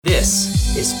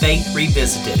is Faith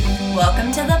Revisited.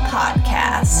 Welcome to the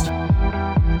podcast.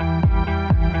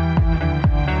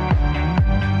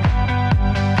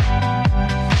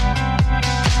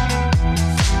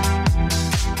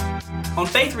 On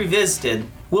Faith Revisited,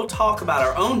 we'll talk about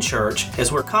our own church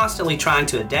as we're constantly trying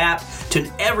to adapt to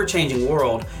an ever-changing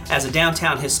world as a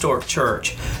downtown historic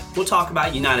church. We'll talk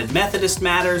about United Methodist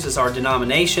matters as our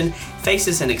denomination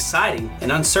faces an exciting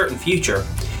and uncertain future.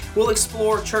 We'll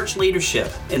explore church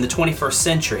leadership in the 21st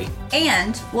century.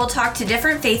 And we'll talk to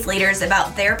different faith leaders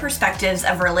about their perspectives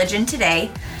of religion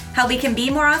today, how we can be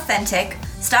more authentic,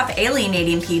 stop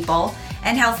alienating people,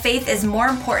 and how faith is more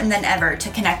important than ever to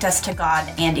connect us to God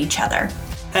and each other.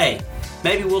 Hey,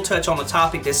 maybe we'll touch on a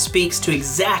topic that speaks to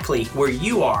exactly where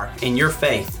you are in your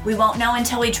faith. We won't know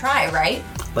until we try, right?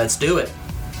 Let's do it.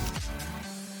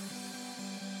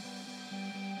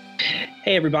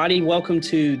 Hey everybody, welcome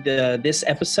to this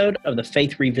episode of the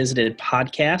Faith Revisited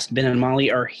podcast. Ben and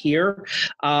Molly are here.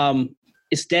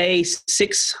 It's day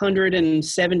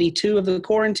 672 of the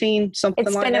quarantine, something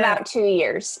like that. It's been about 2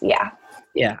 years, yeah.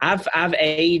 Yeah, I've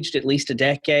aged at least a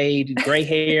decade, gray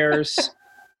hairs.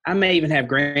 I may even have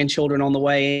grandchildren on the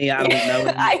way. I don't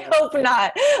know. I hope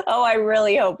not. Oh, I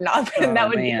really hope not. That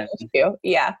would be an issue.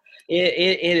 Yeah.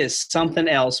 It is something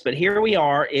else. But here we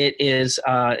are. It is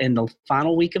in the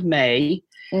final week of May.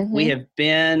 Mm-hmm. We have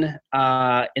been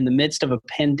in the midst of a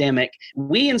pandemic.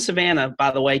 We in Savannah,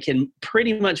 by the way, can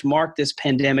pretty much mark this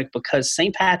pandemic because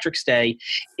St. Patrick's Day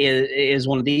is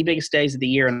one of the biggest days of the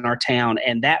year in our town.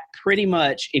 And that pretty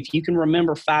much, if you can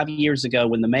remember 5 years ago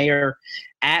when the mayor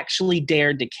actually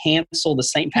dared to cancel the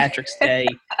St. Patrick's Day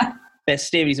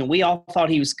festivities, and we all thought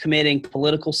he was committing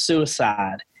political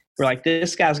suicide. We're like,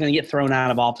 this guy's going to get thrown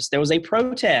out of office. There was a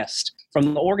protest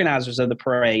from the organizers of the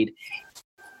parade.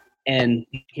 And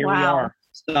here we are.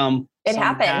 It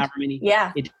happened.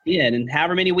 Yeah. It did. And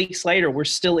however many weeks later, we're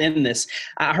still in this.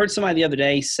 I heard somebody the other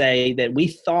day say that we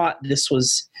thought this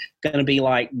was going to be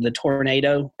like the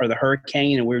tornado or the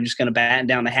hurricane, and we were just going to batten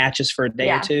down the hatches for a day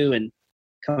or two and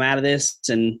come out of this.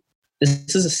 And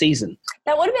this is a season.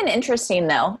 That would have been interesting,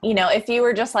 though. You know, if you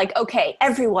were just like, okay,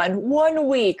 everyone, 1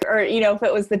 week, or, you know, if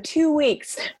it was the 2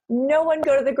 weeks, no one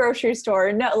go to the grocery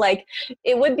store. No, like,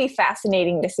 it would be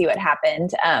fascinating to see what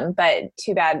happened. But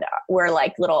too bad we're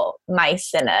like little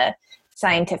mice in a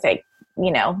scientific,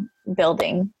 you know,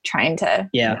 building trying to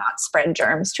not spread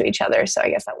germs to each other. So I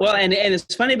guess that was and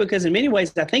it's funny because in many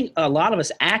ways, I think a lot of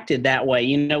us acted that way.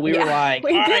 You know, we were like,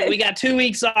 all right, we got 2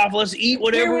 weeks off. Let's eat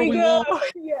whatever we want.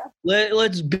 Yeah.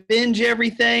 Let's binge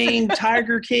everything.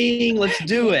 Tiger King. Let's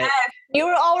do it. Yes. You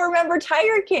all remember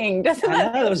Tiger King. Doesn't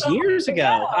that know, that was years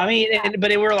ago. I mean, but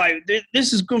they were like,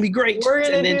 this is going to be great.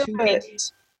 And then 2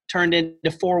 weeks turned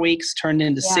into 4 weeks, turned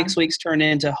into 6 weeks, turned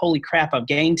into, holy crap, I've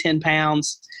gained 10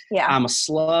 pounds. Yeah. I'm a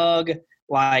slug.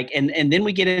 Like, and then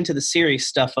we get into the serious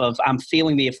stuff of I'm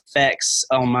feeling the effects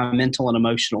on my mental and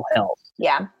emotional health.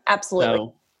 Yeah, absolutely.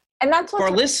 So, and that's what for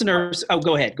our listeners. Oh,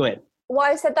 go ahead. Well,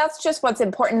 I said that's just what's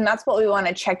important. That's what we want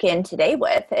to check in today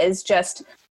with is just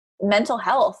mental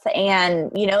health. And,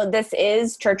 you know, this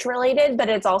is church related, but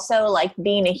it's also like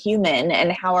being a human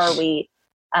and how are we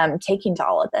taking to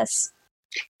all of this?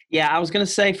 Yeah, I was going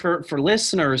to say for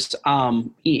listeners,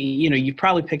 you know, you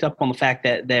probably picked up on the fact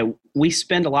that we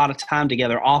spend a lot of time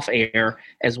together off air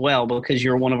as well because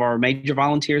you're one of our major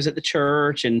volunteers at the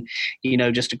church and, you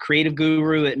know, just a creative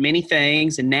guru at many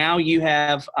things. And now you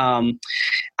have,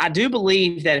 I do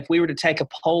believe that if we were to take a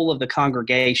poll of the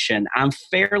congregation, I'm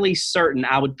fairly certain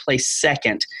I would place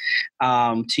second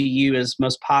to you as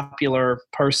most popular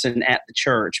person at the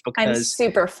church. Because I'm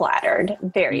super flattered.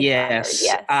 Very flattered. Yes.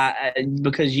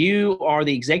 Because you are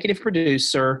the executive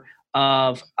producer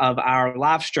of our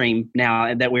live stream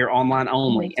now that we're online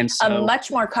only. And so a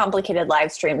much more complicated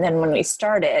live stream than when we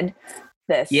started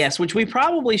this. Yes, which we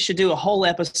probably should do a whole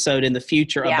episode in the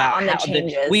future about on the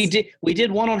changes. We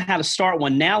did one on how to start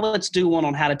one. Now let's do one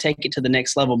on how to take it to the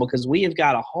next level because we have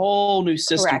got a whole new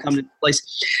system coming into place.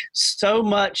 So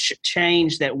much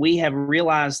change that we have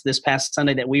realized this past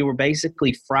Sunday that we were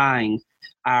basically frying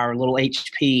our little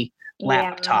HP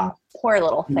laptop. Poor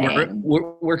little thing.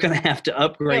 We're going to have to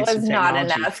upgrade. It was not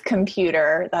enough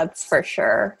computer, that's for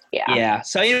sure. Yeah.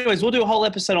 So anyways, we'll do a whole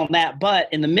episode on that. But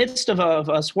in the midst of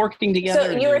us working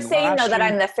together. So you were saying, though, that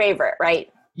I'm the favorite,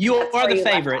 right? You are the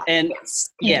favorite. And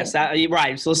yes,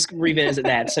 right. So let's revisit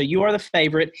that. So you are the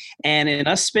favorite. And in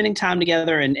us spending time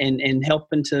together and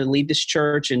helping to lead this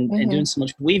church and doing so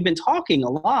much, we've been talking a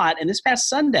lot. And this past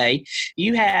Sunday,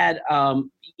 you had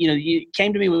you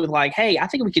came to me with like, hey, I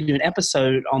think we could do an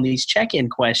episode on these check-in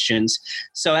questions.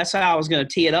 So that's how I was going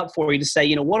to tee it up for you to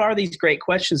say, what are these great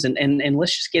questions, and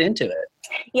let's just get into it.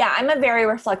 Yeah, I'm a very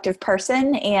reflective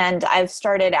person, and I've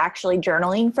started actually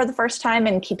journaling for the first time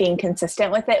and keeping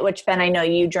consistent with it, which, Ben, I know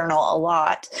you journal a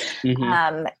lot.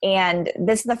 Mm-hmm. And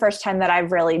this is the first time that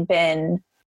I've really been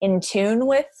in tune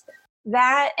with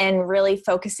that and really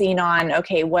focusing on,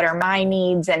 okay, what are my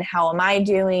needs and how am I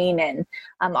doing, and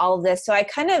all of this. So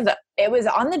it was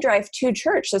on the drive to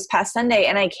church this past Sunday,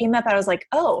 and I came up and I was like,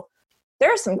 oh,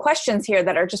 there are some questions here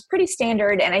that are just pretty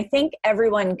standard. And I think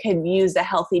everyone could use a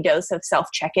healthy dose of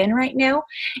self-check-in right now.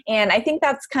 And I think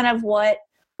that's kind of what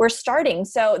we're starting.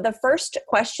 So the first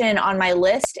question on my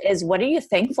list is, what are you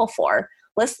thankful for?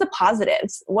 List the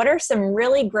positives. What are some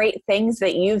really great things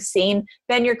that you've seen?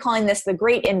 Ben, you're calling this the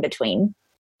great in-between.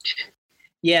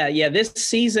 Yeah. This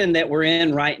season that we're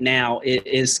in right now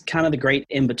is kind of the great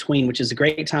in-between, which is a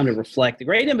great time to reflect. The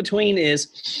great in-between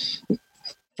is,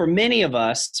 for many of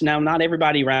us, now not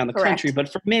everybody around the country,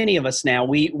 but for many of us now,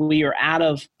 we are out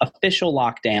of official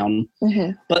lockdown,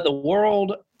 mm-hmm. but the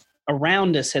world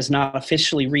around us has not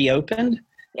officially reopened.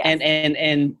 Yes.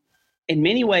 And in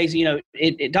many ways,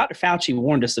 Dr. Fauci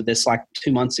warned us of this like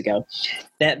 2 months ago,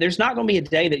 that there's not going to be a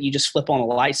day that you just flip on a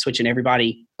light switch and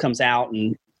everybody comes out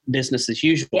and business as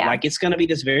usual. Yeah. Like, it's going to be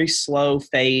this very slow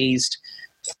phased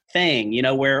thing,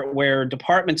 where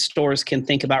department stores can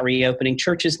think about reopening.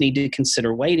 Churches need to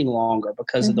consider waiting longer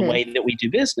because mm-hmm. of the way that we do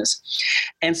business.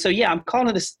 And so, I'm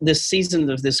calling it this season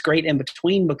of this great in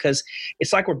between, because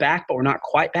it's like we're back, but we're not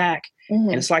quite back. Mm-hmm.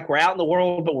 And it's like we're out in the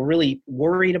world, but we're really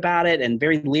worried about it and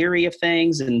very leery of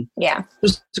things. And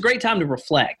it's a great time to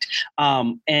reflect.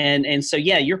 And so,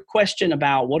 your question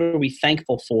about what are we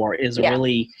thankful for is a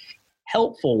really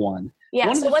helpful one. Yeah.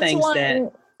 One of the things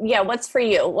what's for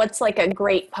you? What's like a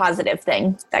great positive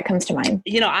thing that comes to mind?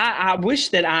 I wish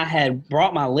that I had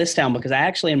brought my list down, because I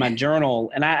actually in my journal,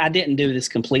 and I didn't do this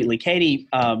completely. Katie,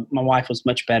 my wife, was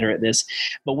much better at this,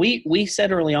 but we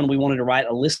said early on we wanted to write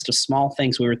a list of small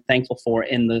things we were thankful for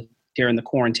during the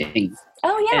quarantine.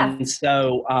 Oh, yeah. And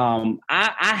so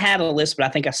I had a list, but I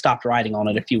think I stopped writing on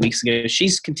it a few weeks ago.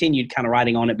 She's continued kind of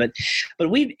writing on it, but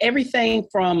everything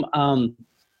from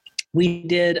we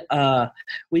did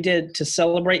to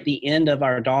celebrate the end of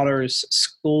our daughter's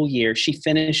school year. She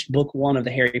finished book 1 of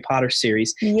the Harry Potter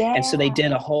series. Yeah. And so they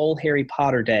did a whole Harry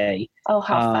Potter day. Oh,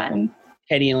 how fun.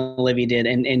 Katie and Olivia did.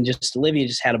 And just Olivia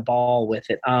just had a ball with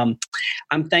it. I'm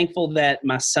thankful that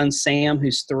my son, Sam,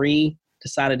 who's 3,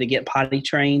 decided to get potty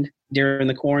trained during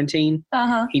the quarantine.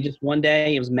 Uh-huh. He just one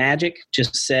day, it was magic,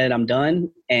 just said, I'm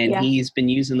done. And he's been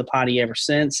using the potty ever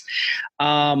since.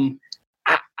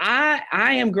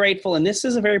 I am grateful, and this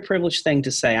is a very privileged thing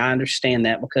to say. I understand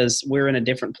that, because we're in a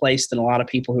different place than a lot of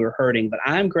people who are hurting, but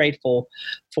I'm grateful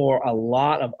for a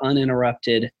lot of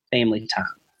uninterrupted family time.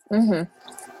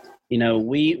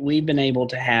 Mm-hmm. We've been able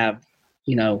to have,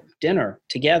 dinner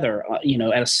together,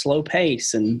 at a slow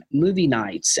pace, and movie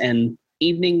nights and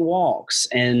evening walks,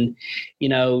 and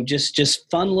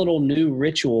just fun little new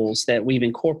rituals that we've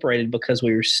incorporated because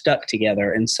we were stuck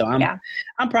together. And so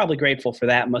I'm probably grateful for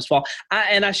that most of all.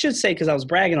 I should say, because I was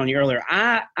bragging on you earlier,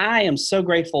 I am so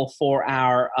grateful for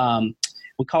our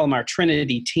we call them our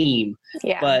Trinity team,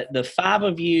 but the 5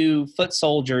 of you foot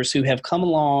soldiers who have come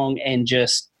along and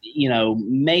just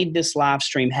made this live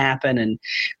stream happen and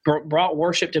brought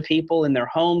worship to people in their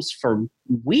homes for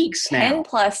weeks now. 10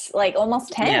 plus, like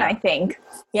almost 10, I think.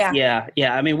 Yeah.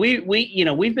 I mean,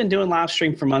 we've been doing live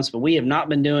stream for months, but we have not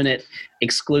been doing it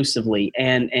exclusively,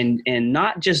 and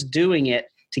not just doing it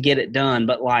to get it done,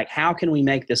 but like, how can we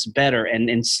make this better,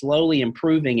 and slowly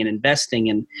improving and investing.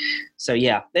 And so,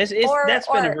 that's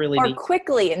been a really neat.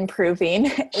 Quickly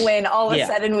improving when all of a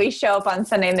sudden we show up on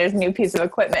Sunday and there's a new piece of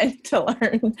equipment to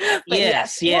learn. But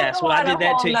yes. Well, I did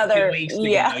that 2 weeks ago.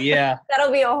 Yeah.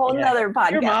 That'll be a whole nother podcast.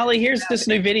 Here, Molly, here's this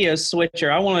new video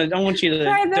switcher. I want you to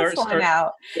try this one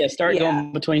out. Yeah, start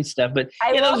going between stuff. But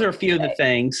those are a few of the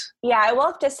things. Yeah, I will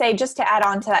have to say, just to add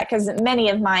on to that, because many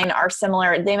of mine are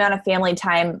similar, the amount of family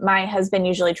time. My husband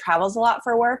usually travels a lot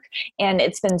for work, and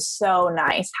it's been so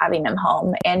nice having him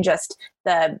home, and just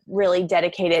the really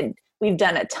dedicated. We've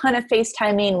done a ton of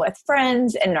FaceTiming with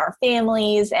friends and our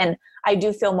families, and I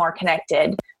do feel more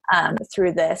connected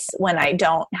through this when I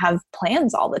don't have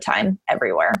plans all the time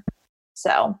everywhere.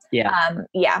 So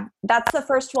that's the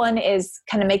first one, is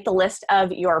kind of make the list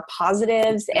of your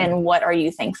positives and what are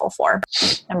you thankful for.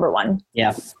 Number 1.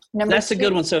 Yeah. That's 2. A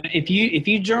good one. So if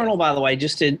you journal, by the way,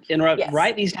 just to interrupt,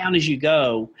 write these down as you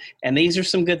go. And these are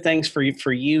some good things for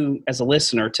you as a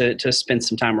listener to spend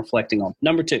some time reflecting on.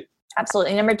 Number 2.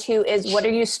 Absolutely. Number 2 is, what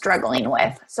are you struggling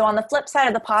with? So on the flip side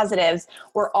of the positives,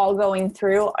 we're all going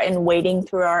through and wading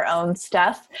through our own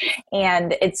stuff.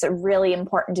 And it's really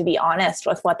important to be honest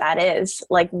with what that is.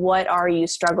 Like, what are you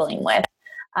struggling with?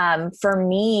 For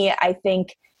me, I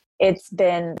think it's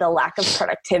been the lack of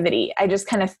productivity. I just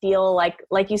kind of feel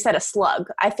like you said, a slug.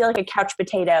 I feel like a couch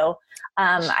potato.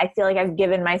 I feel like I've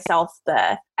given myself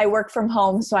I work from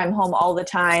home, so I'm home all the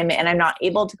time and I'm not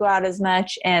able to go out as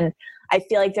much. And I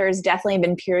feel like there's definitely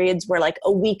been periods where like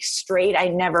a week straight, I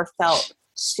never felt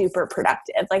super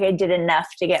productive. Like I did enough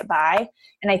to get by.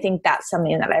 And I think that's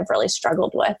something that I've really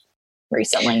struggled with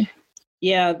recently.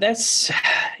 Yeah, that's,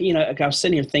 I was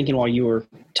sitting here thinking while you were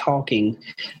talking,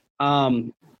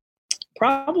 probably,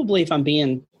 if I'm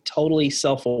being totally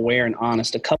self-aware and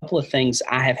honest, a couple of things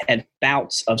I have had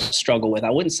bouts of struggle with. I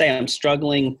wouldn't say I'm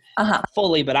struggling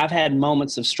fully, but I've had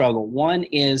moments of struggle. One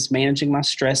is managing my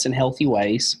stress in healthy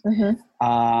ways.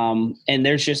 And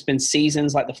there's just been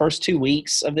seasons, like the first 2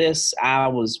 weeks of this, I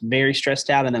was very stressed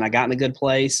out, and then I got in a good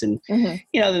place. And,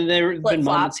 there have been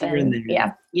moments here and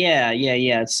there.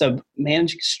 Yeah. So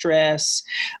managing stress,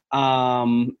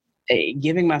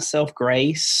 giving myself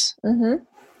grace,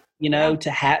 to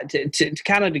have to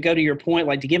kind of, to go to your point,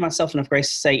 like to give myself enough grace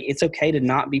to say it's okay to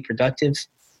not be productive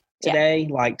today.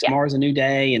 Like tomorrow's a new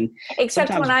day. And except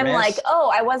when I'm like,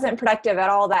 oh, I wasn't productive at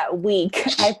all that week,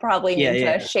 I probably need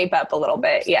to shape up a little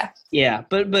bit. Yeah.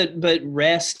 But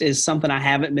rest is something I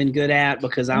haven't been good at,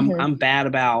 because I'm bad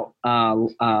about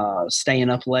staying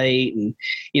up late, and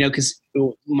because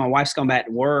my wife's gone back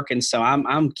to work, and so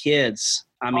I'm kids.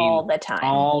 All the time,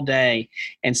 all day.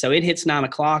 And so it hits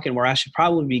 9:00, and where I should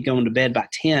probably be going to bed by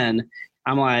 10,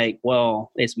 I'm like,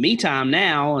 well, it's me time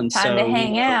now. And time to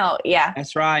hang out. Yeah,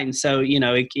 that's right. And so,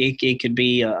 it could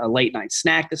be a late night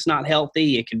snack that's not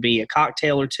healthy. It could be a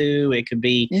cocktail or two. It could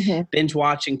be binge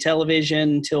watching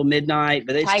television till midnight.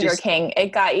 But it's Tiger King,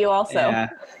 it got you also. Yeah,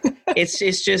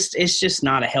 it's just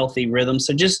not a healthy rhythm.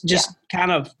 So just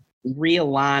kind of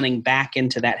realigning back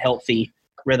into that healthy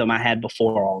rhythm I had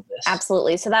before all of this.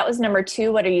 Absolutely. So that was number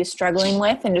 2. What are you struggling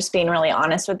with? And just being really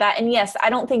honest with that. And yes,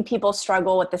 I don't think people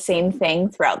struggle with the same thing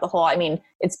throughout the whole,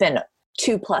 it's been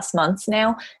 2+ months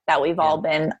now that we've all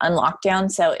been on lockdown.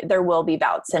 So there will be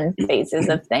bouts and phases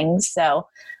of things. So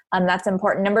that's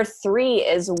important. Number 3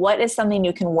 is, what is something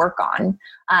you can work on?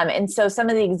 And so some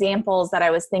of the examples that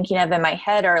I was thinking of in my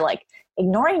head are like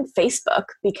ignoring Facebook,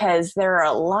 because there are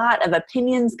a lot of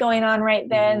opinions going on right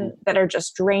then that are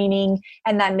just draining.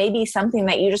 And that may be something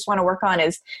that you just want to work on,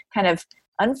 is kind of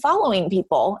unfollowing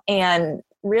people and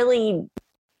really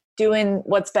doing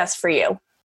what's best for you.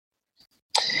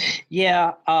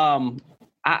 Yeah. I'll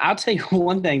tell you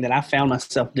one thing that I found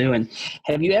myself doing.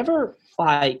 Have you ever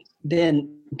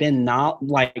been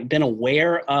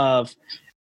aware of,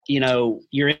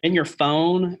 you're in your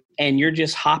phone and you're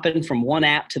just hopping from one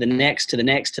app to the next, to the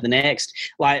next, to the next.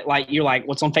 Like you're like,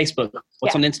 what's on Facebook?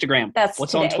 What's on Instagram?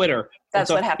 What's today. On Twitter?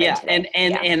 That's what happened today.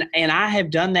 And I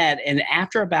have done that. And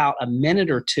after about a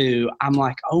minute or two, I'm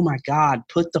like, oh my God,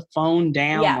 put the phone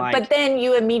down. Yeah, but then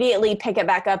you immediately pick it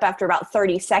back up after about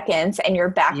 30 seconds and you're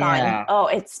back on. Oh,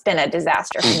 it's been a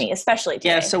disaster for me, especially today.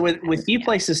 Yeah, so with few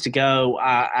places to go,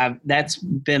 that's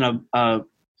been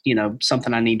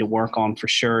something I need to work on for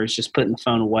sure, is just putting the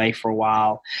phone away for a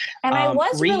while. And I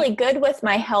was really good with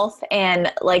my health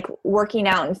and like working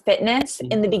out and fitness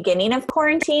in the beginning of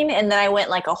quarantine. And then I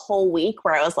went like a whole week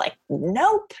where I was like,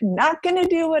 nope, not going to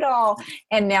do it all.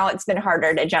 And now it's been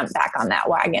harder to jump back on that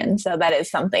wagon. So that is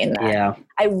something that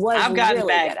I was really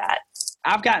good at.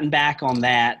 I've gotten back on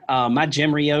that. My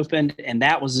gym reopened, and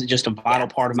that was just a vital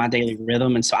part of my daily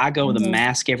rhythm. And so I go with a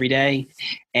mask every day,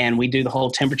 and we do the whole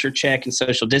temperature check and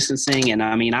social distancing. And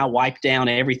I wipe down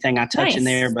everything I touch in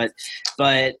there. But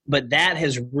that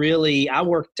has really, I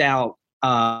worked out.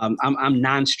 I'm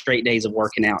 9 straight days of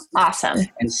working out. Awesome.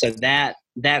 And so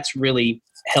that's really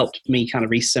helped me kind of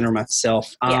recenter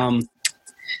myself. The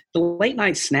late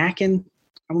night snacking,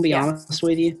 I'm gonna be honest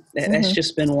with you. That's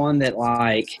just been one that,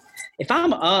 like, if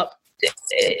I'm up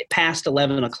past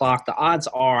 11 o'clock, the odds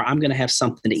are I'm going to have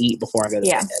something to eat before I go to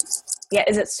bed. Yeah.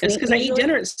 Is it sweet? It's because I eat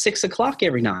dinner at 6 o'clock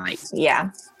every night. Yeah.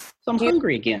 So I'm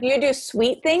hungry again. Do you do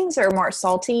sweet things or more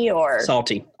salty or?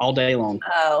 Salty all day long.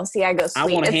 Oh, see, I go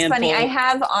sweet. It's funny. I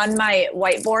have on my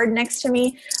whiteboard next to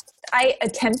me I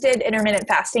attempted intermittent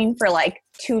fasting for like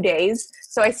 2 days.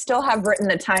 So I still have written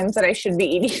the times that I should be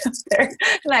eating up there,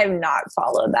 and I have not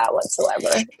followed that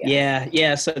whatsoever.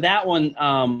 Yeah. So that one,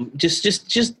 just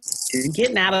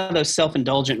getting out of those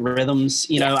self-indulgent rhythms.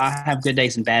 You know, I have good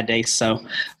days and bad days, so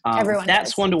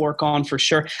that's one to work on for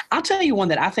sure. I'll tell you one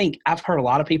that I think I've heard a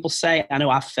lot of people say. I know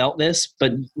I felt this,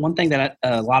 but one thing that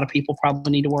a lot of people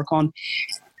probably need to work on: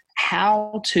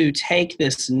 how to take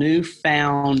this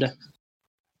newfound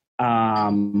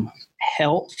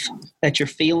health that you're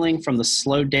feeling from the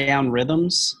slowed down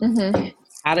rhythms,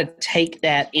 how to take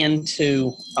that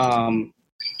into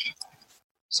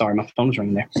sorry, my phone's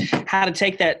ringing there. How to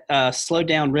take that slowed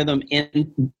down rhythm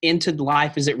into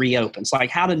life as it reopens.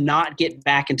 Like how to not get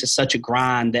back into such a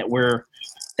grind that we're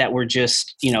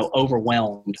just,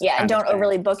 overwhelmed. Yeah, and don't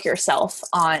overly book yourself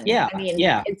on. Yeah, I mean,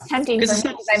 it's tempting for me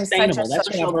because I'm such a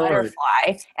social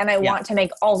butterfly, and I want to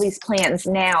make all these plans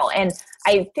now. And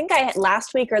I think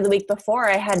last week or the week before,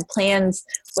 I had plans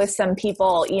with some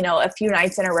people, a few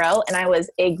nights in a row, and I was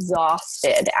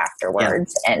exhausted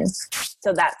afterwards. Yeah. And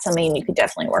so that's something you could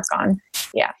definitely work on.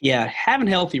 Yeah. Yeah, having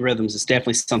healthy rhythms is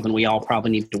definitely something we all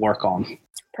probably need to work on.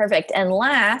 Perfect. And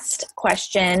last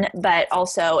question, but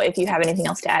also if you have anything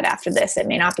else to add after this, it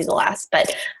may not be the last,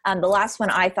 but the last one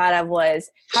I thought of was,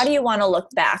 how do you want to look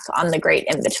back on the great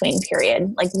in-between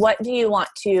period? Like, what do you want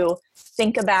to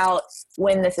think about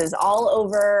when this is all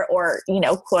over, or,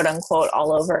 quote unquote,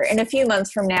 all over in a few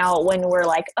months from now, when we're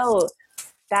like, oh,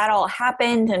 that all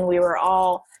happened and we were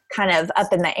all kind of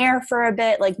up in the air for a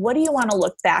bit. Like, what do you want to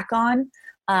look back on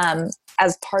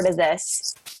as part of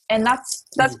this? And that's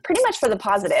pretty much for the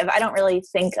positive. I don't really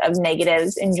think of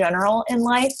negatives in general in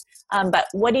life. But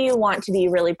what do you want to be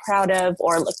really proud of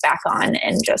or look back on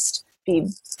and just be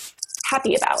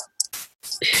happy about?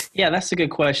 Yeah, that's a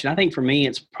good question. I think for me,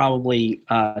 it's probably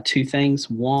two things.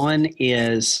 One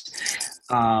is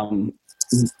the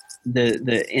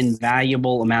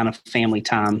invaluable amount of family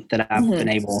time that I've been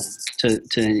able to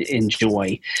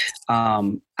enjoy.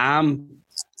 I'm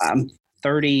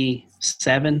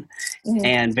 37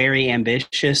 and very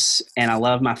ambitious, and I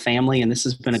love my family. And this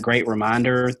has been a great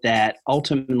reminder that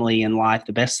ultimately in life,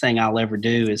 the best thing I'll ever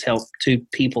do is help two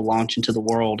people launch into the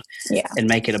world and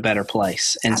make it a better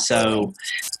place. And so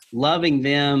loving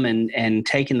them and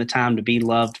taking the time to be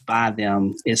loved by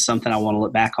them is something I want to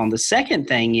look back on. The second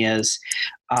thing is,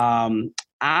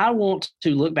 I want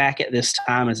to look back at this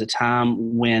time as a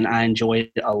time when I enjoyed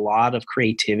a lot of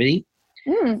creativity.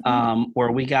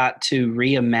 Where we got to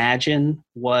reimagine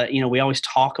what, we always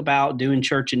talk about doing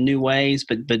church in new ways,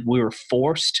 but we were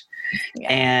forced.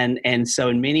 And so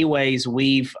in many ways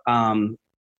we've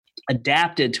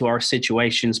adapted to our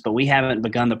situations, but we haven't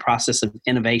begun the process of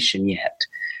innovation yet.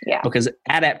 Yeah. Because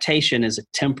adaptation is a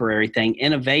temporary thing.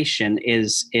 Innovation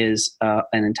is an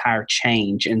entire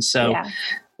change. And so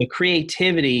the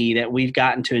creativity that we've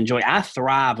gotten to enjoy, I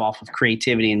thrive off of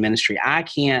creativity in ministry. I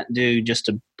can't do just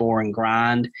a boring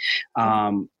grind.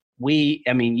 We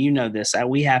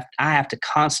have to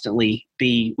constantly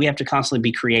be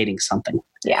creating something.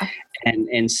 Yeah.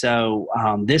 And so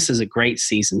this is a great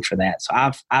season for that. So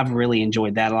I've really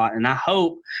enjoyed that a lot. And I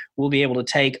hope we'll be able to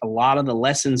take a lot of the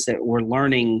lessons that we're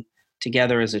learning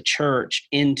together as a church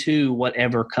into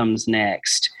whatever comes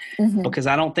next. Because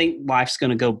I don't think life's going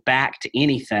to go back to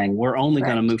anything. We're only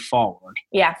going to move forward.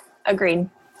 Yeah, agreed.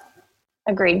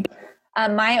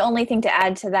 My only thing to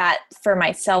add to that for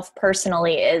myself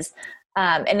personally is,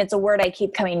 and it's a word I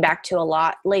keep coming back to a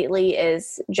lot lately,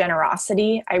 is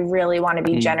generosity. I really want to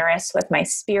be generous with my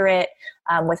spirit,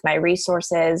 with my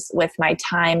resources, with my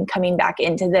time, coming back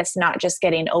into this, not just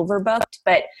getting overbooked,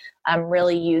 but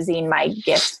really using my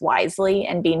gifts wisely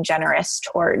and being generous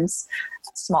towards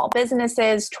small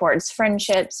businesses, towards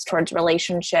friendships, towards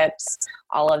relationships,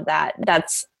 all of that.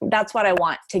 That's what I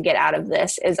want to get out of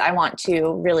this, is I want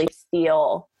to really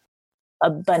feel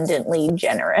abundantly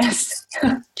generous.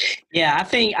 Yeah, I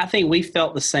think we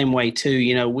felt the same way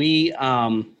too. We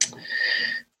have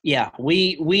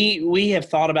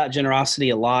thought about generosity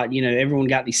a lot. Everyone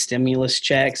got these stimulus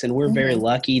checks, and we're very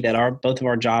lucky that both of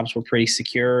our jobs were pretty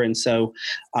secure. And so,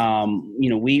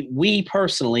 we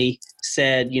personally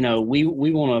said, we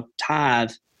want to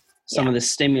tithe some of the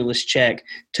stimulus check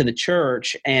to the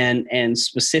church and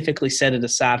specifically set it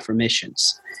aside for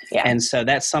missions. Yeah. And so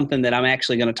that's something that I'm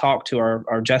actually going to talk to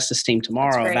our justice team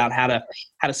tomorrow about how to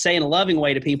say in a loving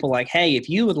way to people like, hey, if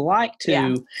you would like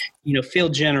to, feel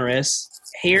generous,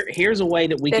 here's a way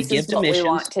that we could give to missions. This is what we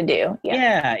want to do.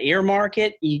 Yeah, earmark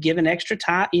it. You give an extra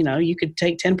tithe. You could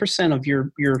take 10% of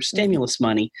your stimulus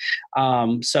money.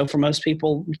 So for most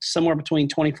people, somewhere between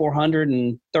 $2,400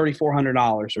 and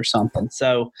 $3,400 or something.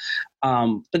 So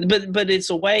But it's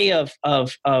a way of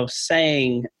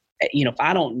saying, if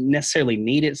I don't necessarily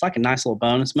need it, it's like a nice little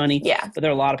bonus money. Yeah. But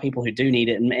there are a lot of people who do need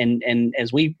it. And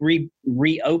as we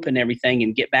reopen everything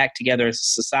and get back together as a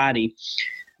society,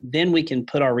 then we can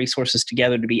put our resources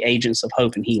together to be agents of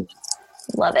hope and healing.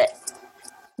 Love it.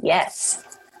 Yes.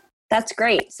 That's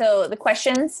great. So the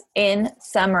questions in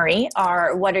summary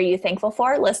are, what are you thankful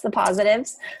for? List the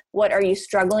positives. What are you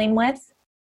struggling with?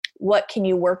 What can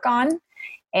you work on?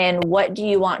 And what do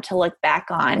you want to look back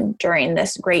on during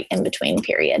this great in-between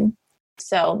period?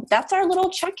 So that's our little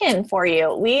check-in for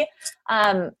you. We,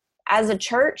 as a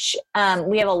church,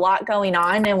 we have a lot going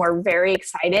on, and we're very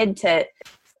excited to,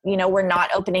 we're not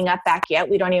opening up back yet.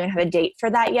 We don't even have a date for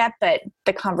that yet, but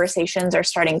the conversations are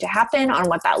starting to happen on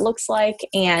what that looks like.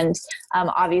 And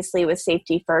obviously with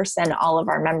safety first and all of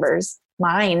our members'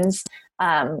 minds,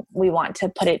 we want to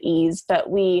put at ease, but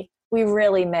we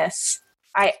really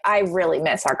I really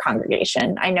miss our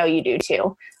congregation. I know you do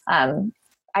too. I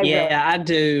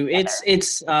do. It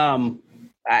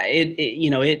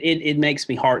makes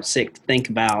me heartsick to think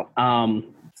about, and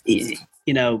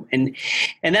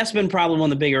that's been probably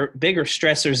one of the bigger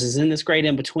stressors is in this great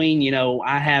in between.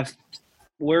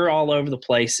 We're all over the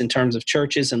place in terms of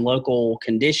churches and local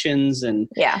conditions and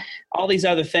all these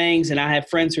other things. And I have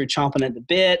friends who are chomping at the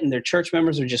bit, and their church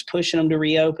members are just pushing them to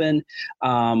reopen.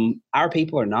 Our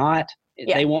people are not.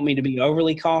 Yeah. They want me to be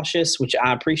overly cautious, which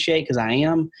I appreciate because I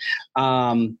am.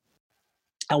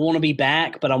 I want to be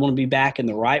back, but I want to be back in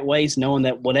the right ways, knowing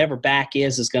that whatever back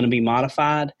is going to be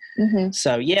modified. Mm-hmm.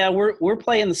 So we're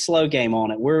playing the slow game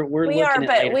on it.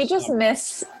 We just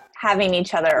miss having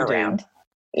each other around.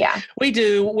 Yeah, we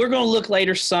do. We're going to look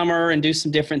later summer and do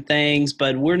some different things,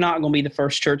 but we're not going to be the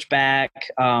first church back.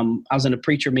 I was in a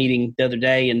preacher meeting the other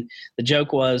day, and the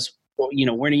joke was,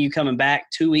 when are you coming back?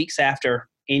 2 weeks after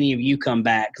any of you come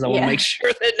back, because I want to make sure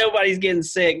that nobody's getting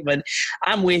sick. But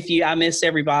I'm with you. I miss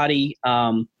everybody.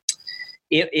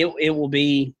 It will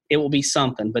be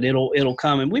something, but it'll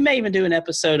come. And we may even do an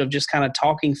episode of just kind of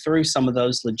talking through some of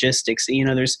those logistics.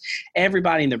 There's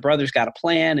everybody and their brother's got a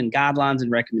plan and guidelines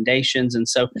and recommendations. And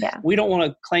so we don't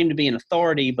want to claim to be an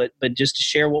authority, but just to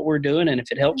share what we're doing. And if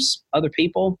it helps other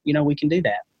people, we can do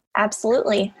that.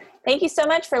 Absolutely. Thank you so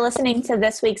much for listening to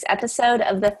this week's episode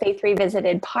of the Faith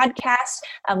Revisited podcast.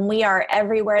 We are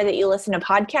everywhere that you listen to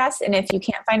podcasts, and if you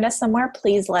can't find us somewhere,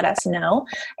 please let us know,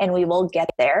 and we will get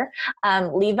there.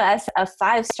 Leave us a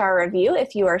 5-star review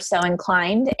if you are so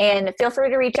inclined, and feel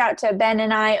free to reach out to Ben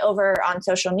and I over on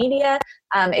social media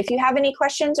if you have any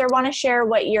questions or want to share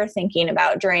what you're thinking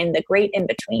about during the great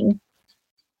in-between.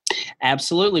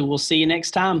 Absolutely. We'll see you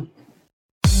next time.